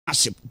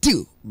partnership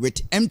deal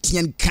with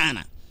MTN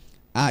Ghana.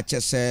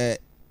 Just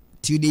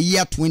till the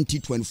year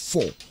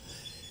 2024.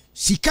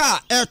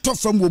 Sika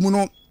airtop from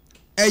Womuno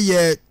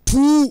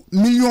 $2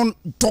 million.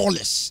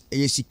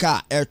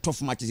 Sika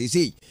airtop matches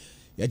say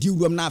ya di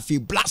wom na fi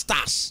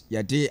blasters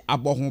ya de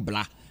aboho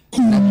bla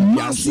na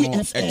bianso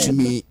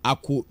etimi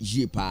ako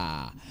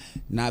yepa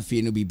na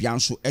fi no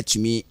bianso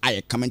etimi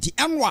aye commenti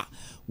enwa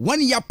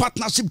 1 year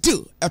partnership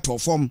deal eto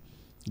from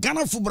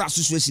Ghana Football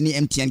Association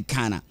MTN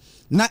Ghana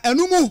na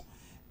enumu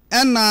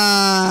and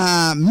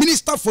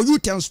Minister for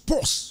Youth and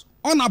Sports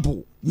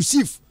Honorable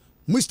Yusuf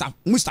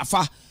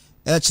Mustafa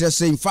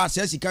in fact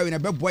says he carry a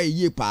boy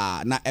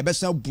yepa na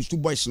ebesa boost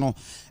boys no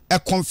a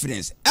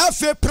confidence.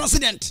 FA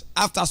president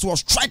after so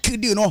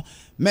striking you know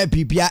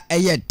maybe bia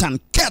eye dan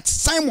Ket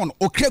Simon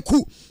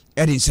Okreku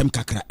edin sem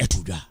kakra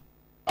etuda.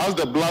 As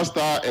the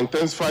Blaster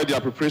intensify their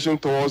preparation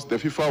towards the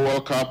FIFA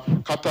World Cup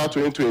Qatar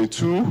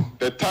 2022,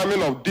 the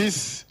timing of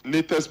this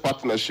latest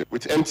partnership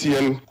with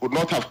MTN could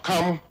not have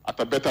come at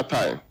a better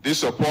time. This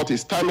support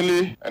is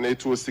timely and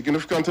it will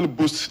significantly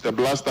boost the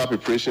Blaster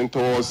preparation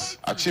towards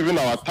achieving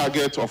our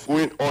target of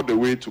going all the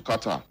way to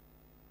Qatar.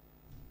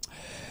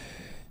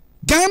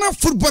 Ghana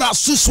Football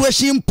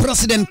Association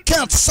President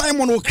Ket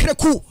Simon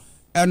Okreku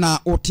and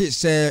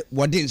Otis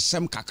Wadin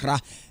Sem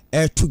Kakra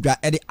to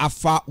edi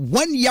afa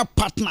 1 year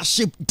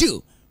partnership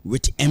deal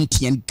with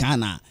MTN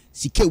Ghana.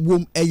 Sika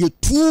wom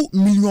 $2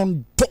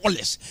 million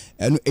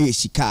and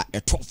sika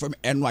top from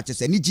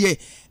NWHS NJ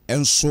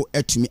and so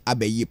etumi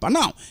abeyi pa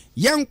now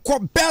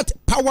yenko bet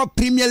Power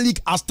Premier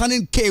League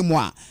outstanding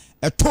K1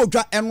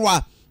 toja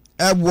enwa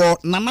ewo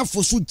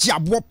nanafosu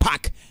Jiabo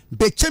Park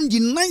Bechem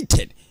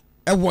United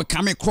ewo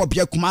kame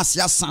krobia Kumasi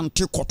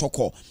Asante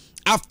Kotoko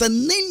after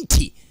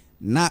 90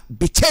 na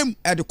Bechem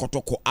edi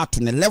Kotoko at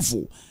the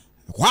level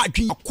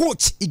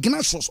coach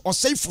Ignatius or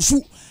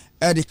Saifusu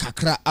the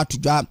kakra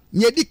atuja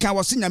nyedi kan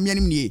wose nyame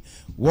anim nie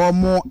wo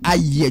mo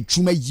aye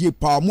twuma ye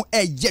pa mo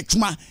eye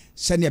twuma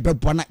se ne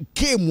bebo na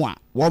game a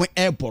wo mo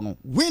ebo no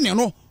winning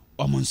no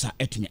omonsa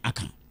etumi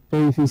aka.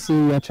 So if you see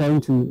we are trying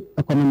to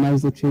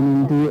economize the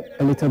training, do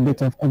a little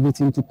bit of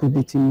everything to put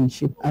the team in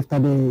shape. After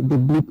the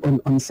blip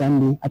on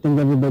Sunday, I think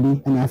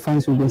everybody and our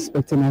fans will be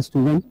expecting us to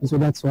win. So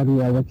that's what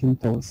we are working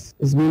towards.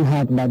 It's been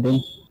hard, but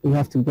then we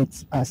have to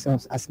get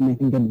ourselves as men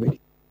and get ready.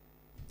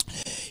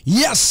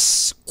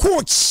 Yes,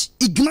 coach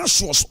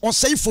Ignatius or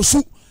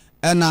Saifusu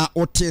and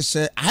Otis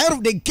ahead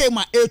of the game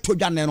to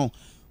Janeno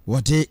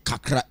what they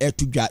kakra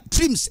to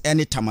Dreams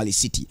and Tamale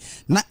City.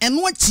 Na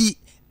enwati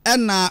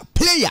and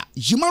player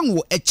Jimanwo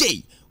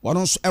Eche one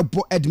also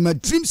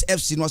Edmund Dreams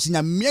FC no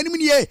sinya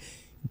many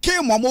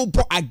game one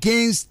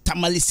against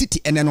Tamale City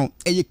and no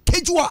a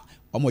kejua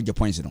or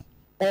points no.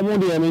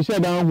 Almost I share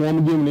down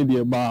home game in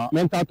the bar.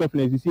 Mental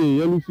toughness, you see,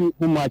 you lose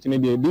too much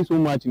in the this so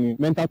much in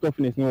mental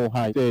toughness no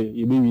high. Say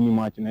you be winning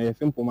match, and a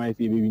simple mind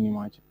say you be winning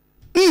match.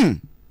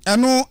 I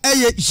know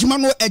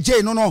Shimano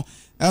Eje no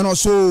and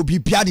also be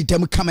piadi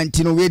them comment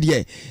in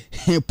already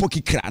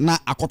Pokikra na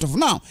a quarter of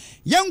now.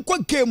 Young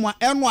quick game one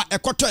and a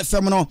quarter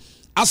feminine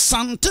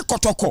Asante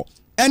Kotoko.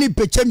 Any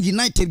Bechem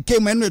United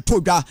came and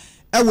told ya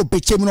I will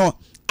Bechem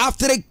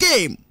after a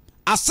game.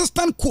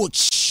 Assistant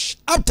coach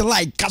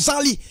Abdullah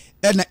Kazali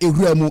ena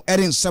ehuamu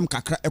erin sem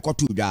kakra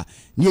ekotuda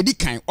ne di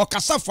kan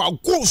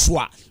okasafa goals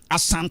wa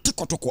Asante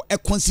Kotoko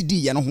consider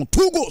ye no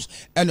 2 goals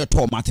ena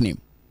to Martin.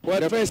 Well,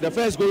 the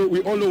first goal,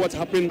 we all know what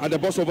happened at the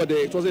box over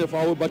there. It wasn't a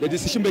foul, but the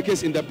decision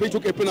makers in the pitch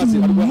took a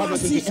penalty. And we have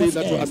nothing to say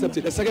that to accept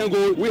it. The second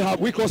goal,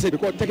 we crossed it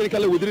because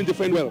technically we didn't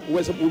defend well.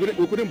 We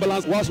couldn't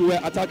balance whilst we were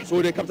attacked,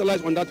 so they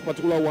capitalized on that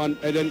particular one,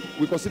 and then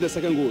we conceded the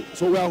second goal.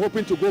 So we are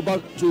hoping to go back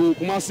to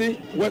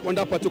Kumasi, work on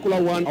that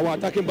particular one, our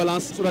attacking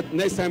balance, so that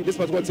next time this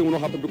particular thing will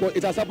not happen. Because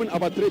it has happened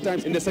about 3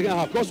 times in the second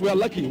half. Because we are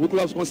lucky, we could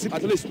have conceded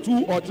at least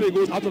 2 or 3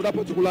 goals out of that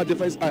particular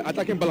defense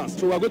attacking balance.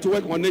 So we are going to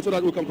work on it so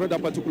that we can correct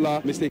that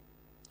particular mistake.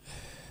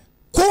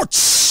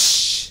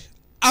 Coach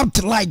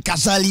Abdullah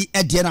Kazali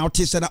Edian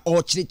Autisana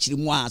or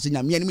Chirichimwa,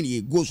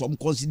 Sinyami goes from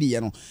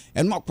consider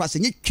and not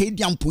crossing it,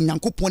 Kadian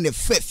Punyanko the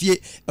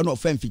Fefie and no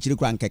Fen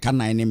Fichikranka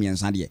Kana enemy and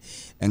Sandia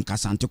and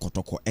Casante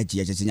Kotoko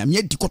Edges and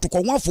Yamie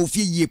Kotoko 1 for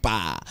 4 years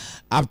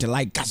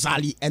Abdullah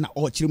Kazali and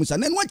all Chirimus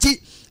and then what he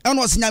and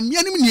was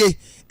Yamie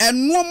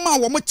and no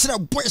more much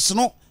boys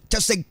no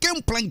just a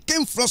game plan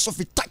game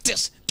philosophy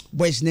tactics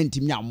boys named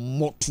him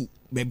more to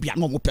maybe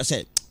no more per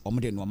se or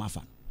more than no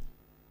matter.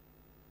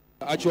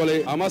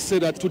 Actually, I must say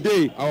that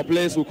today our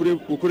players we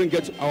couldn't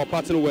get our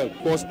pattern well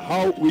because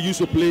how we used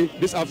to play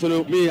this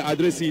afternoon, I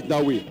didn't see it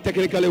that way.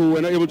 Technically, we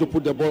were not able to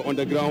put the ball on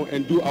the ground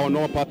and do our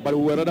normal part, but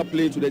we were rather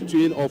playing to the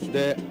tune of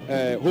the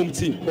home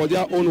team. Because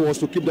their own was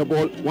to keep the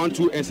ball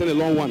 1-2 and send a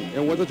long one,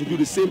 and wanted to do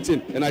the same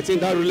thing. And I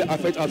think that really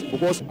affects us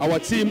because our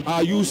team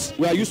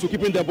we are used to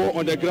keeping the ball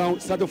on the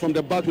ground, starting from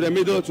the back to the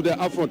middle to the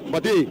up front.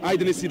 But I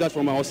didn't see that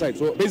from our side.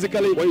 So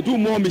basically, when you do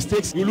more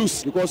mistakes, you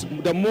lose because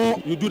the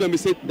more you do the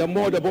mistake, the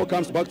more the ball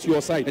comes back to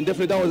your side, and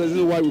definitely that was the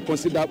reason why we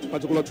considered that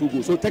particular 2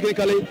 goals. So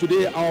technically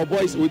today our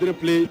boys we didn't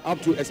play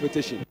up to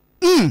expectation.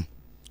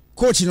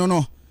 Coach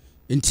no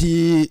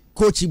nti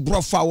coach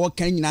brofa wo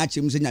kan nyina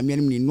achem se nyame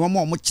anim ni no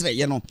ma mo kire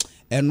ye no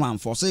eno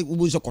amfo se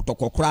wo so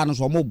kotokokora no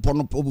so mo bo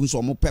no obu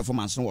so mo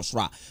performance no wo so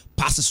a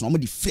passes no mo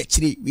di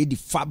fetchire we di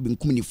fab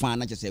nkum ni fa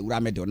na chese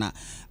wura me de na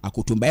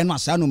akotomba eno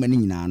asa no mani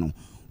nyina no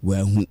wa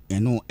hu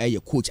eno eye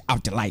coach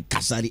out like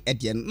kasari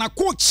edie na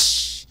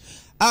coach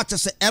ata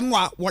se eno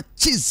a wo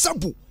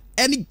chizabu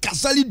eni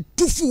kasali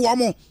dufu wo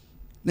mo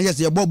na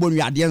chese ye bobo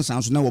nwi ade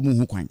nsan so na wo mo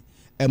hu kwan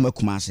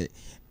makuma ase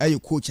eye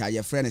coach a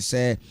ye friend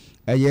say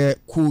eye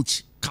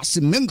coach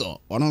Kasimengo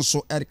ono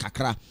so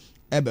kakra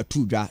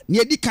ebetu dwa ne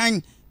edi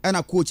kan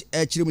na coach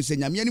chire mu se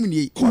nyame anim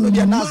ni ono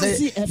dia na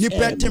say ni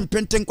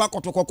penten kwa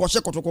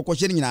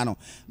kotokokoshe nyina no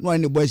no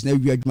any boys na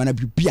wi adwuma na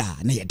bibia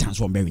na ye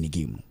dance on be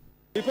game.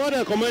 Before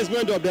the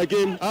commencement of the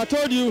game, I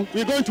told you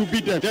we're going to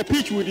beat them. The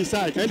pitch will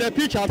decide, and the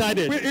pitch has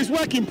started. It's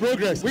work in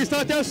progress. We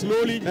started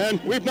slowly, and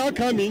we've now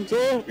coming.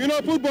 So,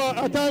 football,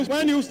 at times,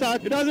 when you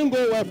start, it doesn't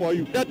go well for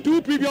you. The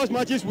 2 previous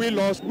matches we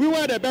lost, we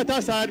were the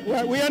better side.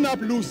 We end up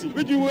losing,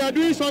 which we were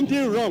doing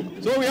something wrong.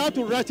 So we have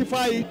to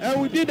rectify it,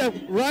 and we did the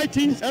right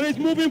things, and it's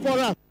moving for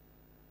us.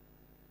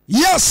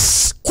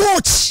 Yes,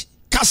 coach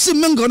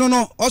Kasimengo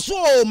no. Also,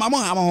 mama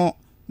hamo.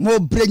 Mo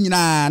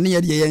brenyina na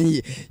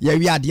ye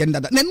wi ade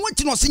ndada na no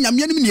ti no se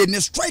nyame anim ne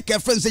striker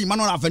friend say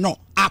Emmanuel Aveno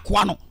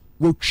akwa no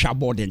wo twa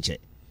board nche.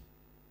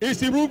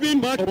 He's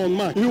improving match on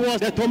match. He was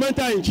the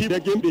tormentor in chief the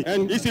game day,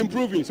 and he's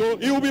improving, so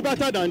he will be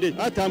better than this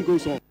as time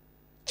goes on.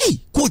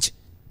 Hey coach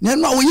na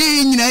no wo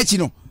ye nyina achi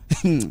no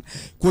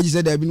coach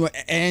said that no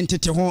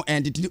entete ho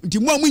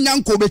entete mo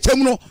amunyanko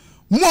bechem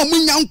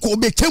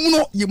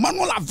no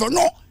Emmanuel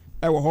Aveno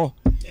e wo ho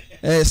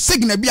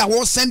signal bi a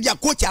wo send ya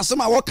coach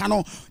asema wo ka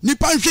no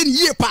nipa nhwe ni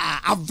ye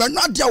pa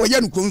Aveno dia wo ye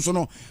no kronso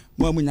no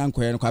mo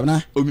amunyanko ye no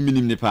kwabna o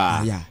minim ni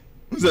pa ya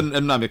nzen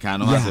enna me ka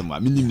no asema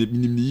minim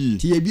ni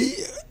ti e bi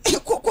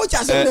coach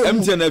asema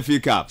MTN FA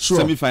Cup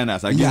semi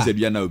finals against the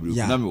Biana Obru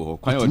na me wo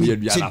kwan o de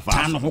Biana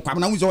fa no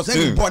kwabna wo so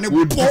say bo ne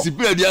wo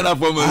discipline Biana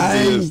for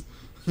man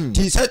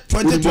ti said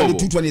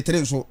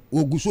 2022-23 so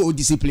oguso o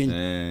discipline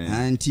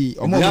anti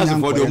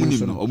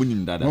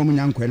omunim dada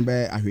omunyanko en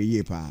be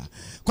ahweye pa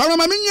kwama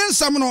ma menye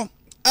nsam no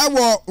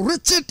ewo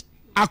Richard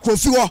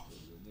Akrofi wo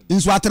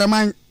nso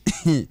atreman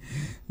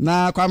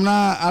na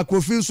kwamna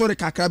Akrofi so re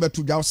kakra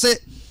betu dwa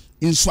se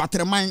nso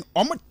atreman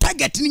omo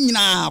target ni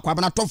nyina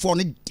kwamna tofo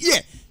no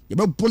die ye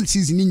be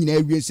policies ni nyina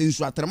awie se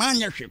nso atreman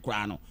ye hwe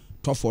kra no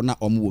tofo na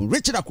omo wo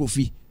Richard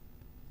Akrofi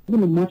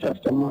much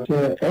after much,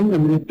 and the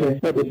minister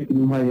said that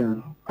in my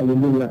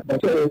hallelujah.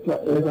 That's a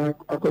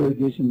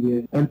accusation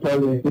there. And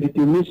probably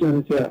the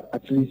mission is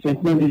actually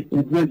sent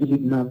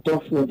now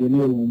tough for the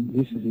new.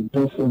 This is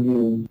tough for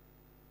new.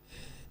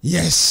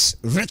 Yes,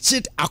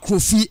 Richard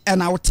Akrofi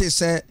and I would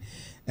say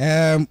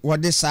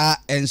what this are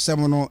and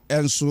someone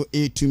and so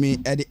to me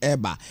at the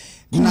eba.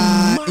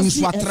 Na in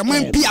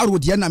Swatraman Piaro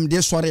Dianam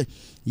de Soare.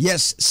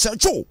 Yes,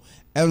 Sergio.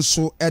 And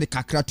so Eric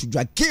Accra to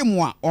drag game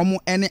one or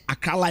any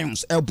Accra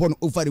Lions airborne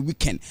over the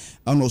weekend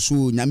and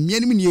also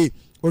Namian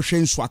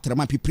Ocean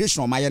Swatraman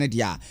preparation on my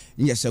idea.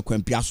 Yes, a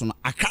Quempiason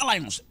Accra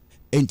Lions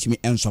intimate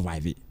and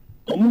survive.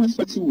 Almost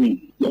 30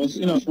 win. There was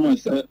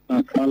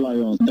Accra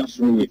Lions. That's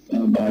right.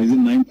 By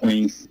 9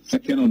 points,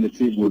 second on the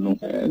table. No,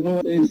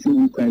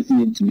 anything quite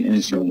to me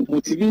and show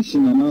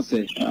motivation. And I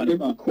say,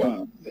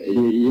 Accra.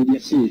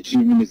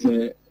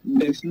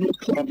 There's no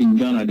club in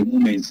Ghana at the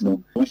moment,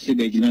 no. What should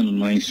they get on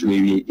my show?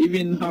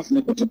 Even half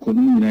the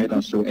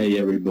United show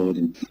a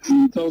rebuilding.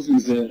 He tells me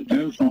that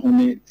I'm from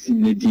the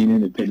Dean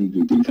and the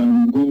Pedigree. They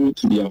can go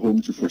to their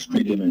home to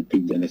frustrate them and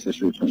pick the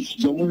necessary points.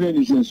 So,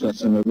 moving is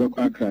some of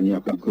Accra near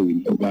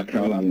Kakoi, over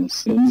Accra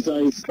Lions. And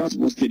besides,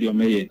 Transport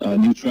Stadium, a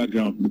neutral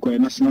ground, because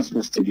National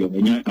Sports Stadium,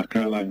 and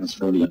Accra Lions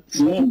for you.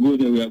 So, go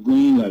there, we are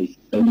going like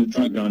a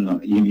neutral ground now,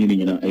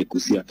 in a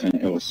Kusia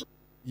kind else.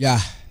 Yeah,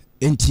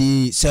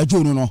 Enti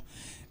Sergio no.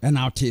 And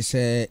now tis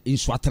in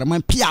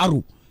Swatraman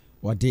Piaro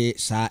or de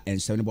sa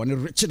and 7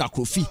 born Richard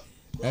Akrofi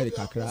Eric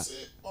Accra.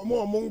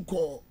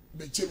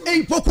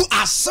 Hey, Poku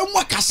as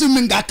somewhat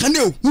Kasimenga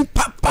canoe who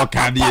papa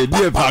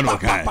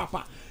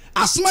papa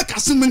Asma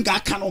Kasimenga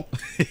canoe.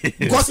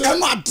 Because I'm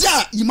not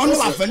there,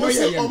 Emmanuel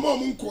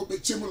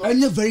Aveno,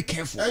 and you're very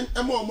careful.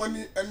 And more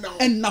money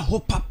and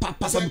now papa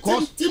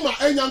because Tima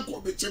and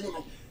Yanko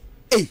Bechemuno.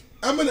 Hey.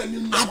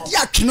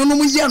 Adia kinono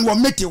mu ye no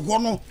mete ho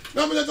no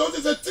na me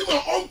say say team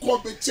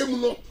onko bechem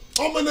no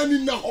o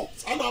manani na ho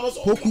ana was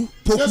poku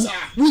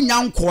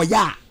wunya nko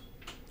ya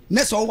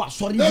na so wa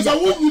sori ya na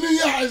wunni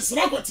ya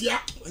nsra kwatia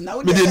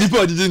me de nipa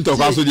odidi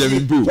ntokwa so de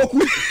mimpu poku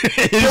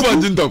nipa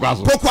odidi ntokwa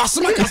so poku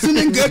asema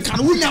kasine nge kan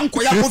wunya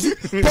nko ya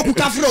poku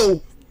kafra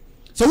o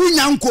so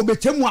wunya nko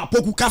bechem a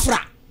poku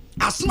kafra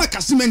asma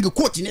Kasimenga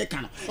coach ne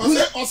kan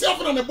o se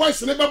afuna ne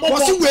boys ne bebo o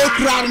se we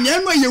kra ne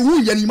no ye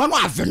hu ye ni ma no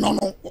Aveno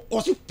no o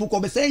se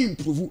poko be say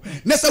improve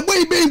ne se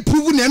boy be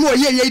improve ne no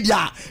ye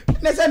dia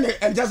ne se ne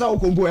enjasa o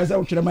kombo e se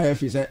o twere ma ya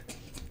fi se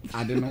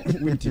ade no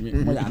wentimi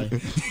mo yare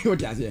o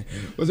ti ase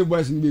o se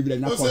boys ni be bla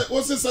nya ko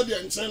o se de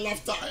enchen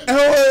laughter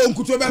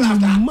nkuto be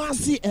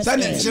laughter se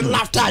ne enchen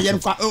laughter ye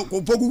nfa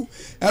poku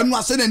enu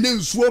ase ne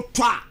nsuo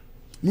twa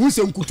no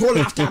se nkuto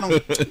laughter no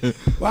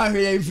wa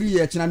hwe free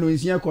ye china no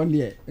nsia kon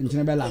de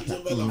nchina be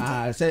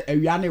laughter say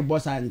awia na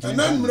boss an nchina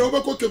na mmre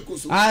obeko Cape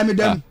Coast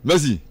medem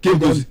merci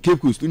Cape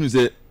Coast unu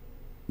say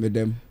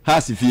medem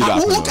ha si fi ba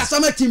wo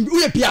kasama team wo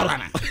ye piara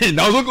na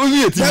na wo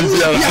ye team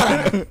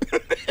piara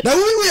da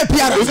wo ye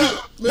piara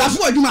da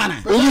fo aduma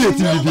na wo ye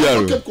team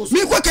piara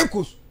mi ko Cape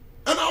Coast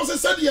and I was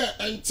said here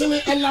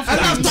nchine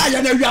laughter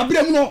ya na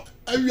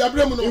awia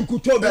brem no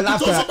nkuto be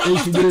laughter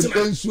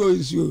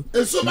ensuo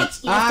but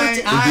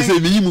I say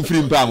me mu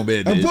free mpa mo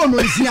be de bo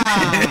no nsia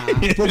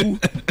pobu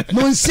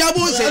no nsia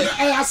bo se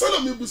asana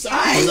me busa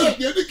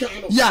de di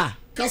kan no ya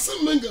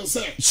Kasim Mengen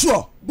say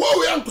sure boy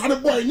we am kwade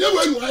boy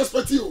nyewe nu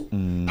expect you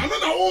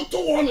another all to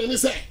one ni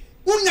say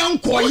unya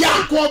nko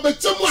ya ko be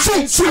chemu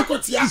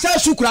akotia say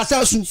sukura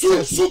say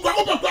su kwa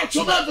obekwa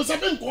choba be say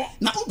nko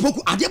na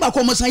poku ade ba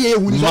ko mo san ye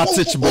ehuni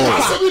match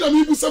ball asabi na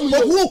me busa mu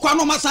poku kwa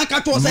no masan ka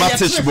to say ye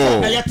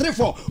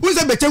 3-4 we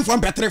say be chem from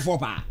 3-4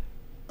 pa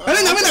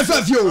ele na me na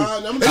fa fio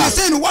ele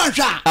say no wan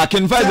hwa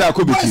akin visor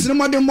ko be boys no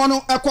modern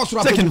mono e ko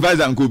sura second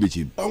visor nko be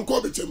chim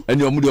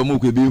eni omu de omu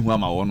ko be hu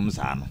ama wonum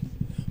sa no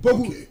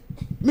poku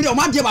me de o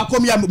ma de ba ko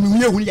me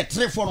hu ehuni ye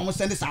 3-4 no mo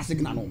send sa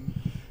signal no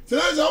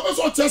Tell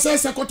also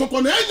tese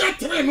kotoko na enya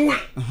 3 no a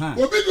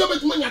obi do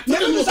betuma nya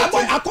 3 no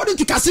according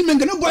to Kasim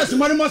Mengen boys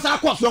money mo sa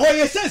akọ so o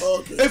ye sense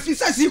if he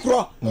says he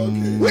kro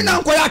we na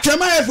nko ya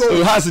twema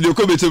efo has de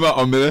ko betuma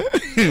omere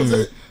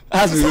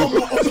has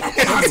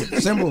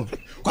sembo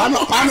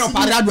kwano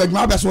parado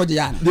adwuma be so je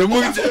ya de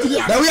mu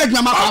da we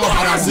adwuma ma kwano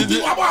parado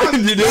de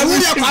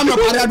we kwano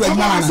parado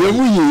adwuma na de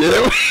mu yi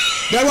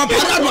de wa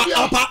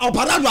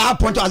parado a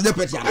point as the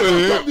petit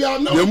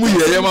de mu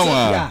yi ye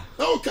mama na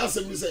o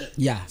Kasim mi say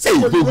yeah say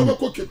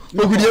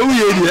bogu de wu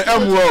ye de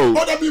emwa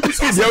o de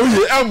wu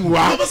ye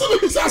emwa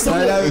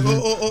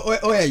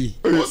o yi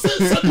o say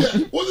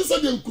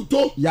de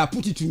nkuto yeah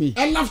put it to me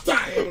and laughter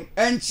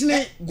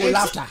enchine go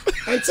laughter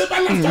and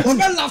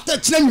laughter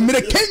chine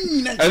numere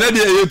kenyi na and de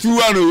ye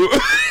 2-1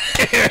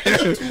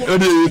 o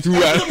de ye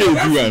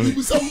 2-1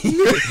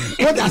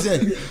 what does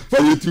it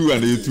for you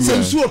 2-1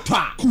 sensuo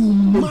pa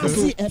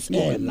Kumasi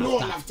FM no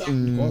laughter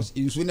because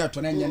insu na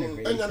to na nya ne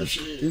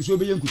insu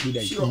be yenkutu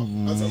dai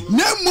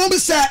na mom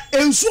se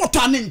ensuo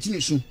to na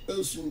nchine su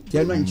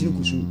ya no nchine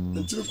kusu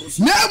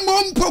na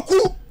mom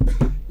poku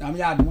na me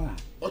ya aduma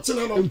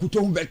ochina no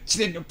nkuto be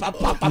chire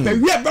papa be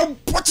wie be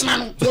pochina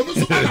no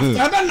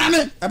ebe na me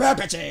ebe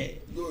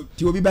peche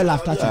ti obi be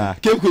laughter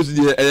Cape Coast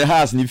de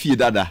house ni fie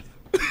dada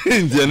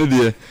ntia no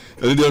de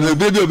no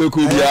baby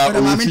obeko bia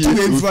o fi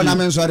o na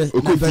men sorry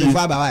o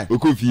fa ba why o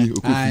ko fi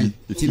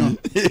ti no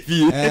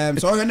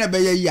so o na be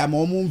yi am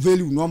o mo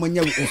value no mo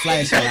nya o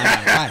fly shall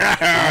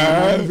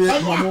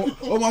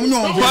o mo nya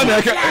o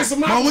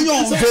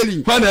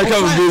value fa na ka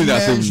o value na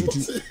sem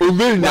o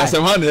value na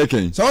sem ha na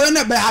eken so o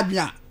na be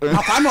hadua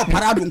akwa no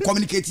parado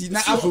communicate na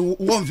afo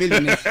won value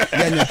ne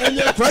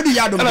nya credit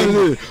ya do me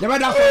ya be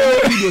da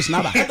for videos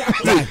na ba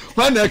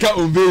fa na ka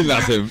o value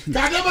na sem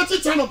ka da ba ti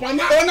channel pa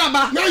na o na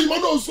ba na yimo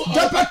no so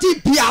deputy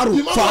PR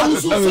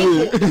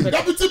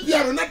deputy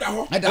PR na da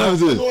ho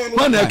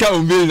fa na ka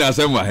o value na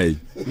sem wa hey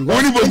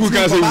woni bogu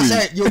ka sem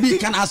we you be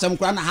can asem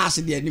kra na house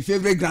there ni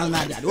favorite ground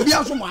na there obi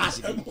aso mo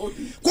house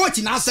coach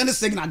na send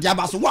signal dia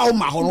ba so wa o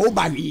ma ho no o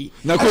ba wi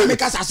na coach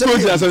asem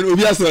obi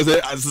aso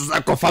say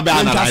ko fa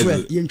ba na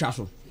right yin twa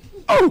so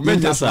oh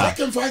Manchester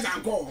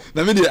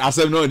na me dey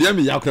asem no dey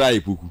me yakra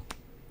ipuku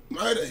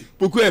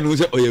poku e no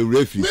say oye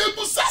referee me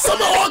busa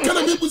sama o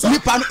kana me busa ni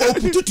pan o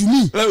putu to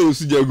me la o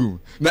su jagu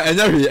na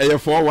enya hwe eye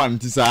 4-1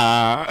 ti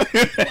sa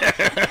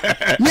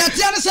me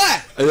atia ne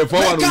say eye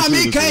 4-1 ka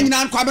me kan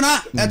nyina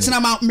kwabena etena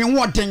ma me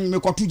woden me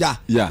kotuja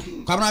yeah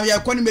kwabena ye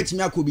kwani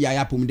metimi akobi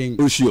ya pom den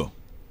o sure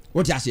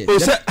what you say o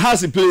say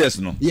has players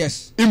no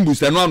yes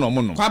imbusa no ano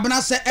mo no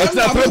kwabena say e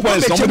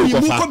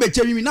ko be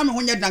chemi na me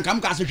ho nya dan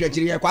kam ka so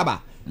hwachiri ye kwaba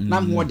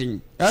na mo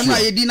den na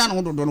ye di na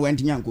no dodo no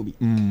wantimi ankobi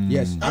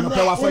yes ano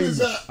pe wa fa yin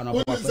ano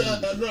pe wa fa yin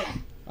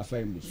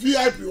afem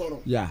VIP wono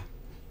yeah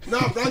na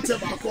brante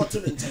ba ko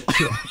timenta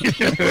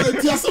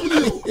ti asem ni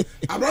o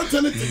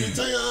abrante ni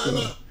timenta ya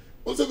na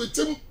o se be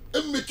tem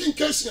making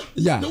cash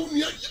ya na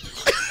unia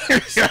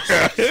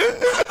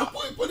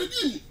apo ipo de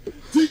di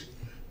ti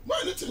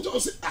ma ni timenta o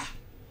se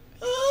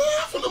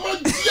for the man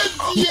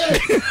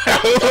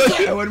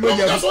I want to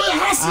get that's why I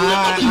has I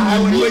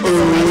want to get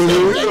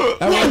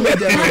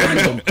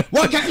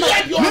what can you I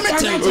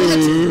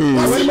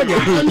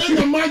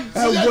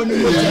want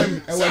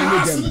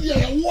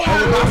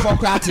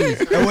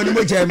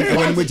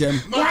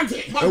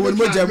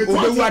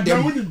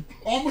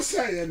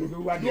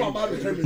to